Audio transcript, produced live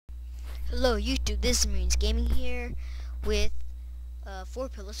Hello YouTube, this is Marines Gaming here with 4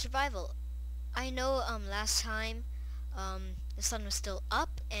 Pillar Survival. I know last time the sun was still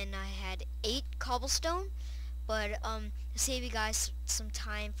up and I had 8 cobblestone, but to save you guys some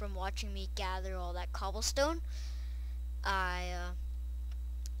time from watching me gather all that cobblestone, well,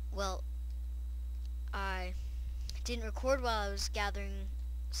 I didn't record while I was gathering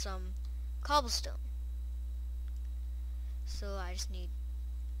some cobblestone. So I just need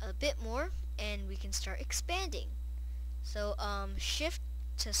a bit more and we can start expanding. So shift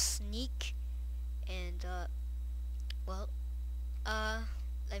to sneak and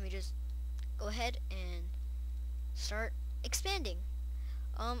let me just go ahead and start expanding.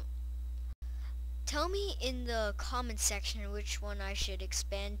 Tell me in the comment section which one I should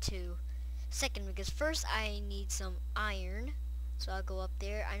expand to second, because first I need some iron, so I'll go up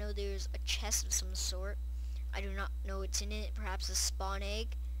there. I know there's a chest of some sort. I do not know what's in it. Perhaps a spawn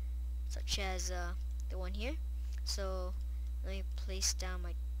egg, such as the one here. So let me place down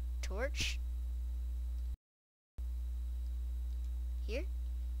my torch here,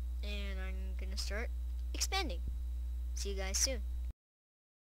 and I'm gonna start expanding. See you guys soon.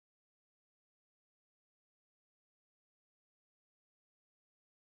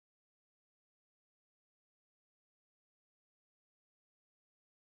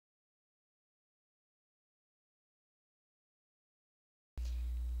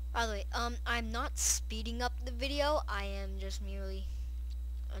 By the way, I'm not speeding up the video. I am just merely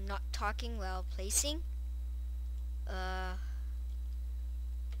not talking while placing.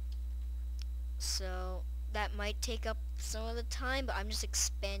 So that might take up some of the time, but I'm just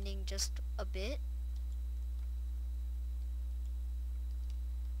expanding just a bit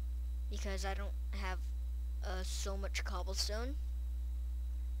because I don't have so much cobblestone.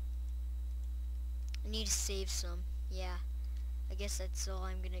 I need to save some. Yeah, I guess that's all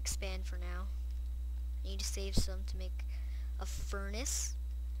I'm gonna expand for now. I need to save some to make a furnace.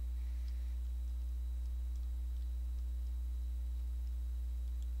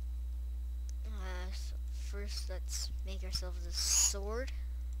 So first let's make ourselves a sword.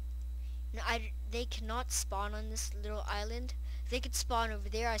 No, they cannot spawn on this little island. They could spawn over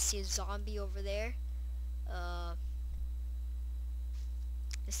there. I see a zombie over there. A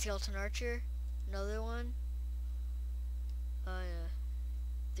skeleton archer. Another one.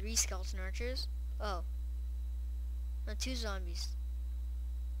 3 skeleton archers. Oh. No, 2 zombies.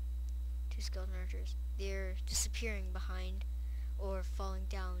 2 skeleton archers. They're disappearing behind or falling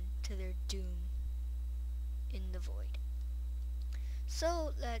down to their doom in the void.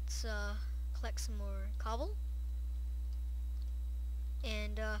 So let's collect some more cobble.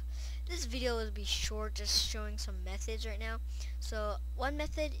 And this video will be short, just showing some methods right now. So one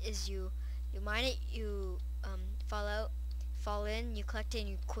method is you mine it, you fall in, you collect it, and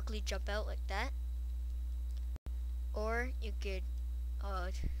you quickly jump out like that. Or you could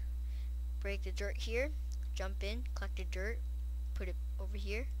break the dirt here, jump in, collect the dirt, put it over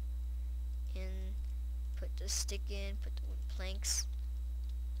here, and put the stick in, put the wooden planks.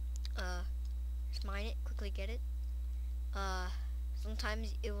 Just mine it, quickly get it.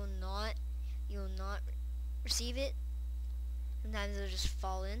 Sometimes you will not receive it. Sometimes it'll just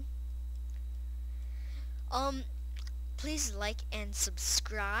fall in. Please like and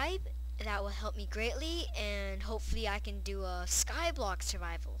subscribe. That will help me greatly, and hopefully I can do a skyblock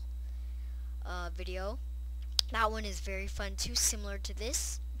survival video. That one is very fun too, similar to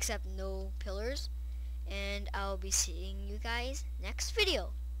this, except no pillars. And I'll be seeing you guys next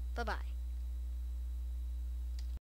video. Bye bye.